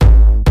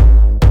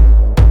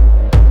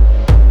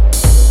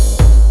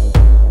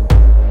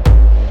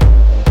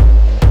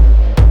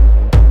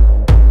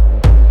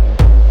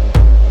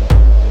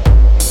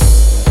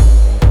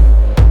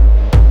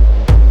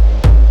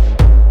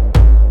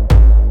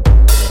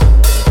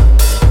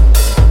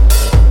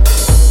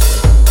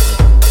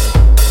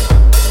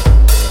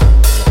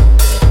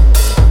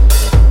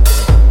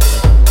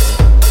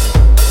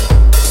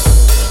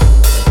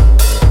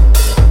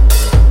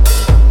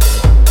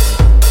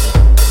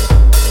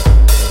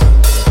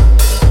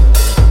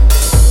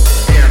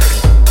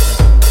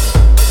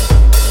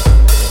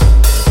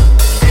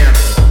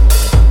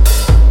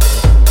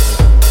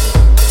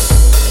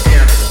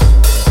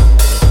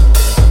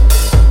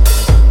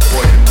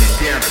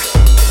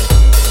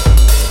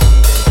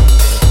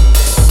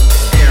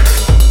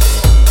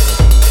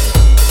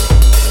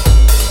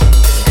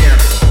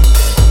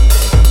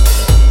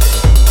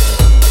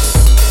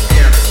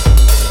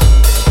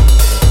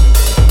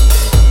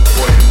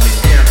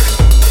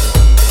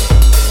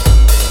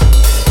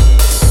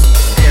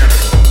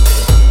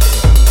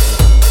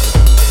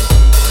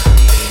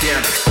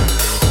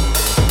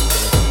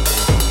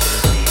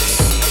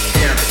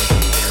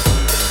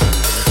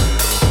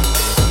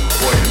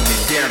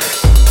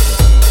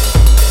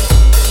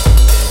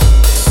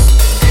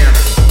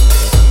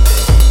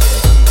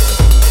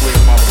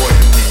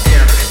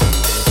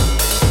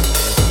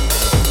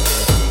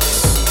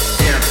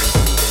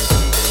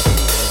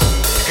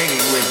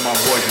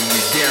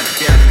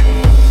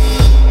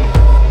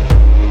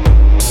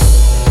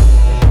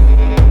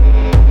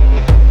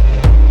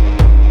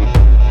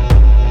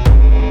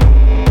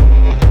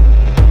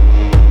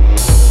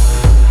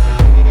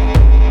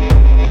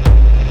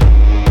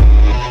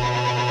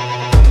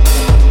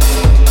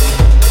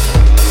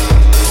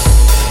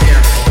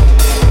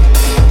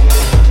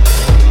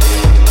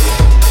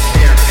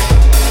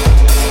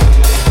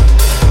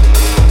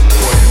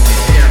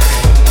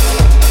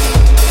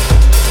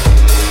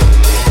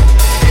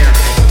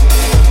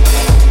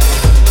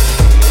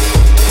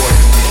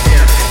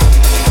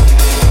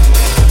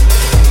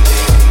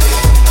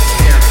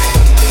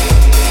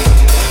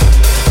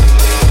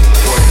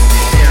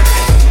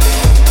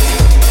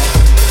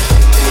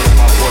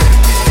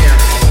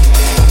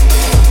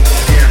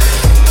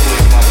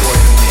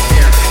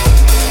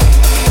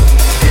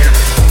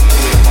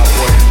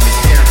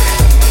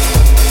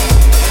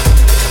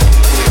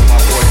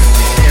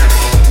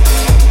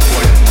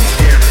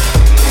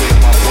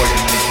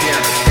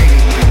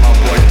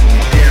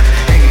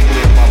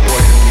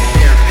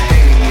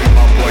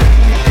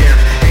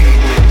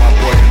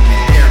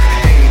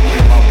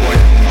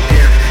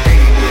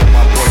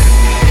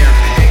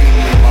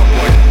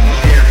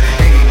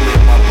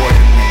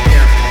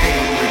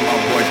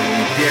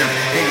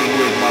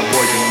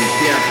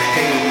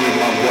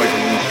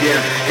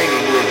weekend,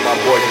 hanging with my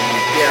boys in the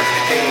weekend,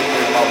 hanging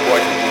with my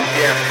boys in the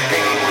weekend,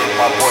 hanging with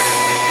my boys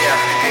in the weekend,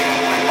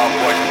 hanging with my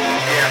boys in the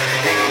weekend,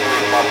 hanging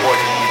with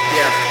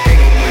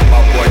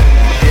my boys in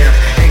the weekend,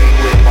 hanging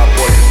with my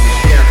boys in the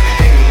weekend,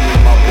 hanging with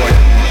my boys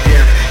in the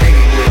weekend,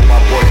 hanging with my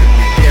boys in the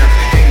weekend,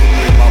 hanging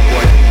with my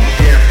boys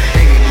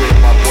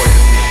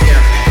in the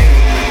weekend,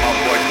 hanging with my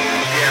boys in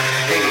the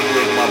weekend, hanging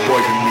with my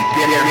boys in the weekend,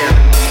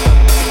 hanging with my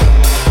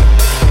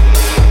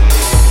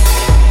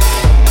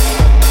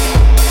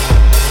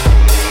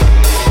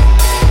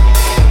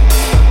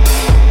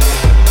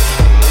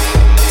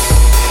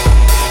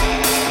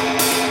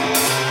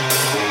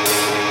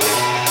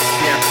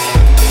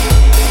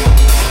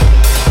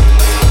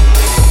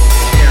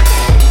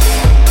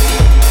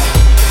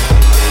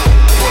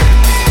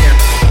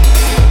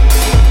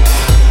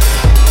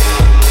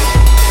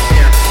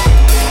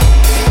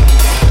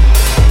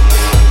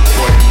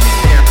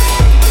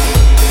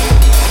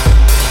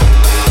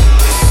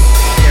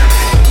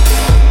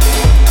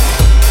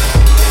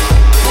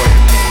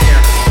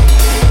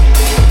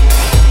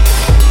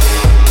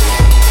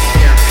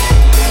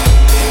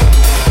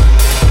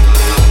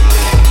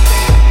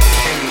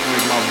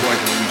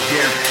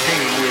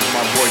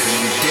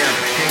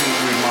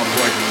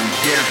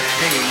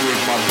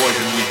boys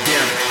in the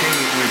weekend,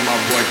 hanging with my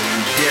boys in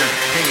the weekend.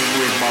 Hanging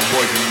with my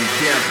boys in the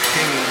weekend,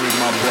 hanging with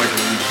my boys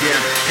in the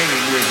weekend,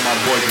 hanging with my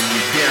boys in the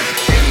weekend,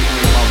 hanging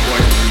with my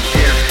boys in the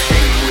weekend,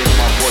 hanging with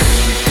my boys in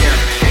the weekend,